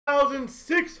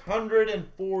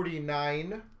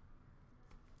2,649.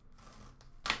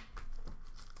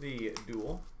 The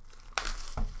dual.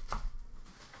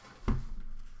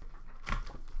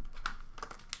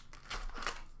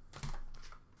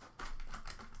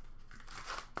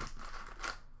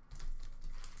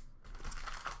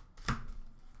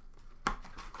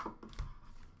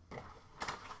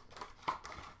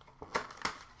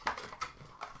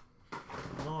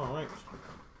 All right.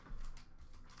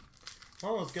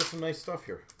 Well, let's get some nice stuff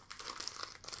here.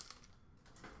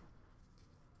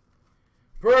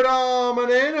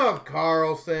 Predominant of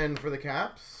Carlson for the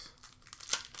Caps.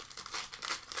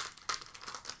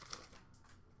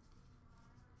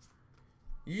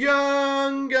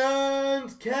 Young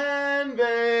Guns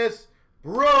Canvas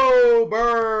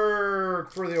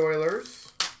Broberg for the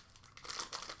Oilers.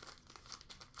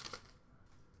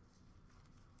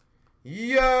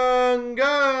 Young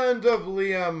Guns of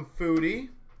Liam Foudy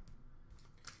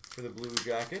for the Blue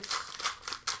Jackets.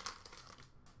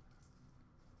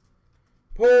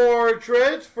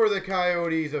 Portraits for the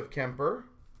Coyotes of Kemper.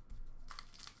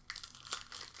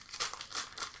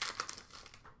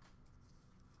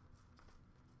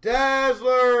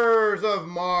 Dazzlers of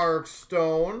Mark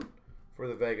Stone for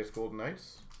the Vegas Golden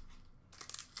Knights.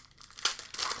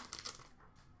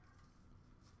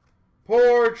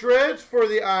 Portraits for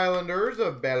the Islanders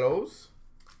of Bellows.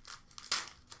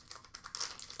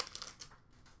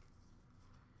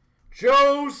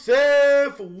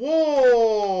 Joseph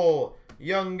Wool,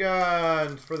 Young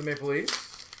Guns for the Maple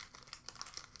Leafs.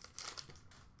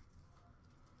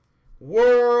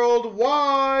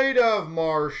 Worldwide of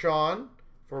Marchand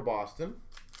for Boston.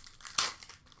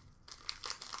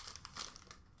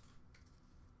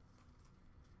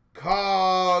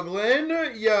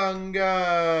 Coughlin, Young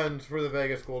Guns for the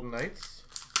Vegas Golden Knights.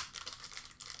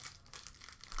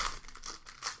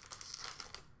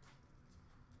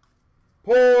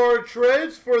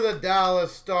 Portraits for the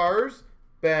Dallas Stars,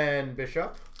 Ben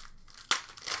Bishop.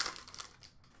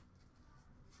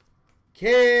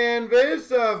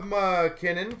 Canvas of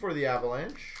McKinnon for the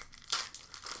Avalanche.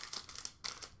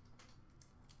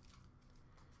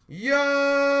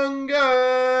 Young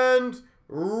Guns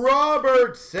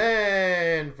Robertson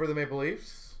for the Maple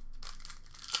Leafs.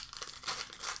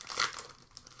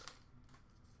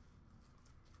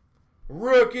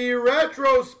 Rookie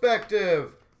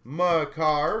Retrospective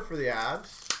Makar for the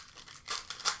Avs.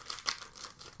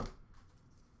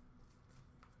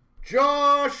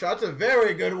 Josh, that's a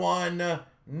very good one.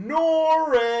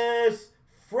 Norris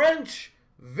French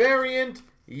variant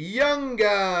Young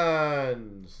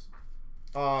Guns.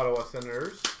 Ottawa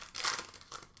Senators.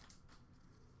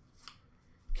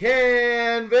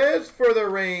 Canvas for the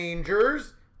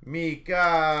Rangers,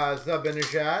 Mika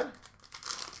Zibanejad.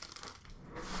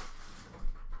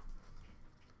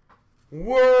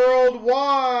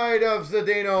 Worldwide of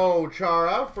Zdeno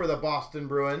Chara for the Boston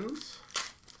Bruins.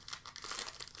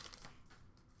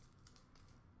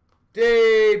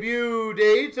 Debut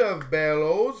date of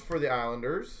Bellows for the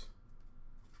Islanders.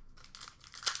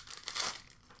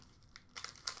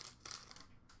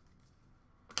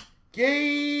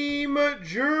 Game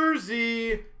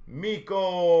jersey,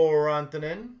 Mikko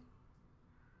Rantanen,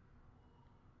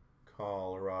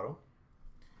 Colorado.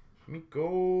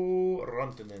 Mikko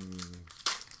Rantanen.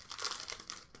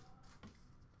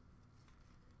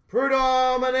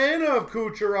 Predominant of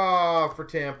Kucherov for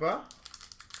Tampa.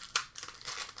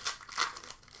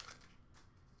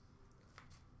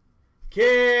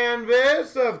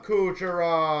 Canvas of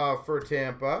Kucherov for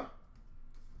Tampa.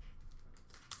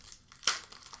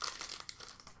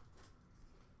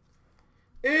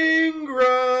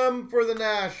 Ingram for the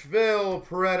Nashville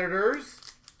Predators,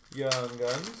 Young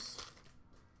Guns.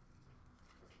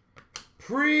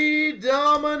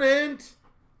 Predominant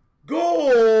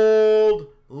gold,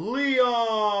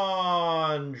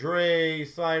 Leon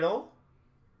Draisaitl.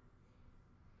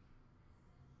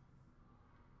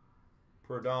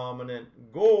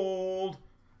 Predominant gold,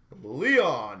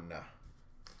 Leon.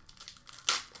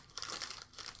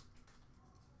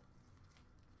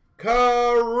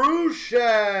 Khrushchev,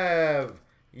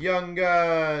 Young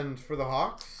Guns for the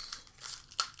Hawks.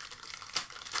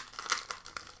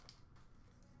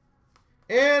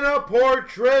 And a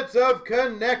portrait of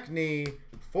Konechny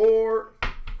for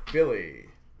Philly.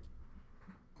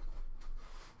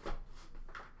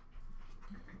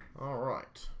 All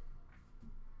right.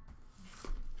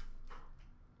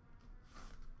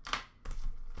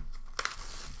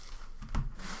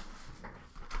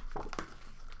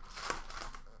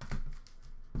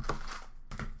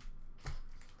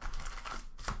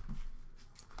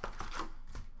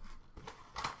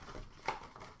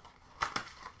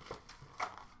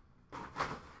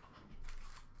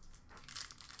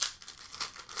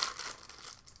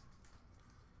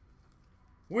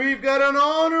 We've got an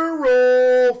honor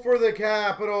roll for the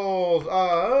Capitals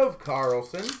of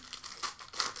Carlson.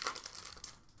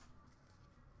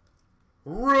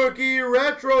 Rookie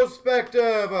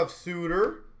retrospective of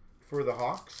Suter for the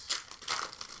Hawks.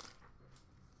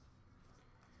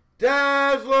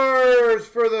 Dazzlers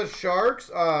for the Sharks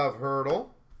of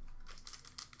Hurdle.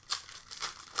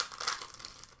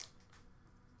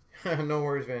 No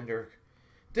worries, Van Dirk.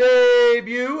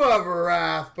 Debut of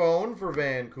Rathbone for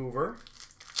Vancouver.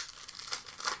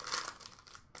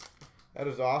 That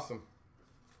is awesome.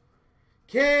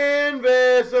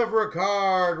 Canvas of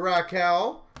Ricard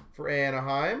Raquel for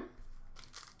Anaheim.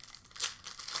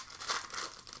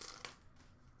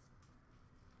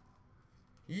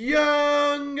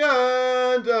 Young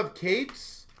Guns of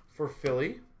Cates for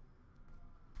Philly.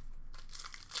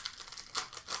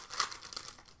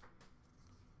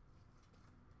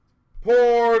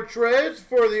 Portraits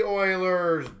for the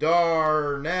Oilers,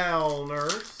 Darnell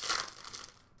Nurse.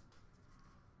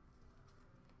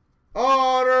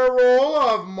 Honor roll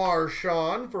of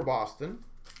Marchand for Boston.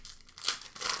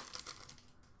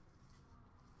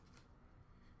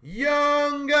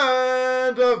 Young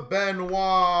Guns of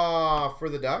Benoit for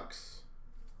the Ducks.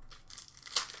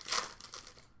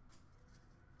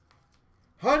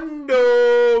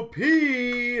 Hundo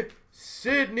P.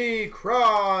 Sidney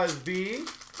Crosby.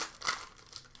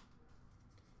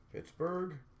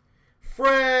 Pittsburgh.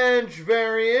 French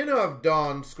variant of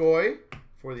Donskoy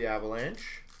for the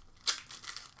Avalanche.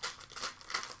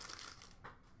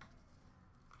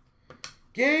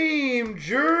 Game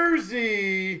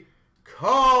jersey,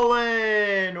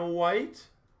 Colin White,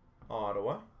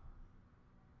 Ottawa.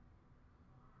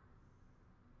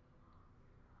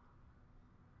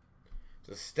 It's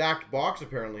a stacked box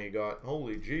apparently he got.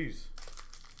 Holy jeez.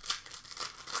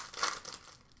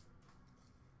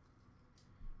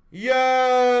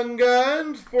 Young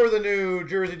Guns for the New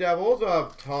Jersey Devils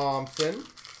of Thompson.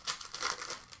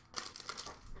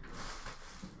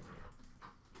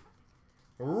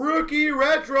 Rookie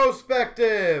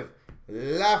retrospective,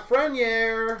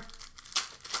 Lafreniere.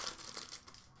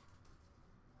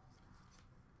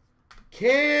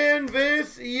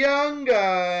 Canvas Young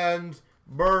Guns,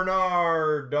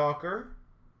 Bernard Docker.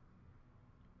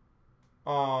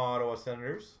 Ottawa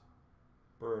Senators,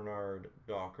 Bernard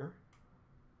Docker.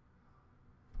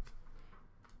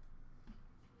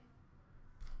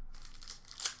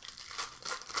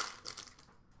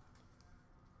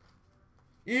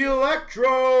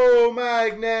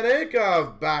 Electromagnetic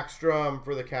of Backstrom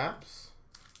for the Caps.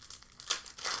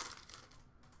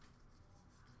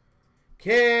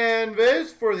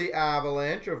 Canvas for the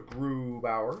Avalanche of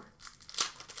Grubauer.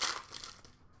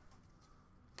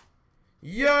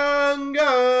 Young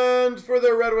Guns for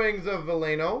the Red Wings of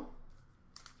Veleno.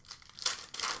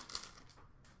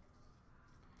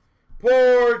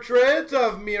 Portrait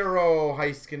of Miro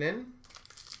Heiskanen.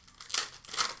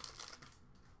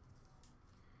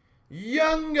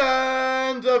 Young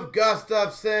Guns of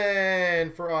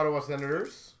Gustafsson for Ottawa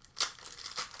Senators.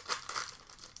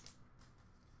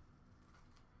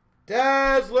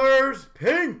 Dazzlers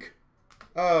Pink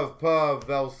of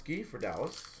Pavelski for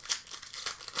Dallas.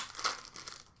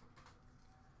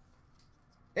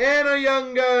 And a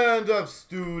Young Guns of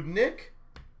Studnik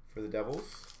for the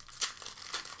Devils.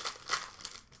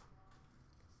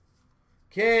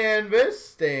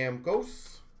 Canvas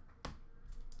Stamkos.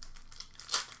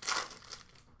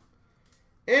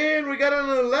 And we got an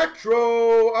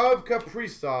Electro of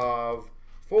Kaprizov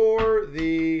for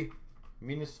the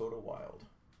Minnesota Wild.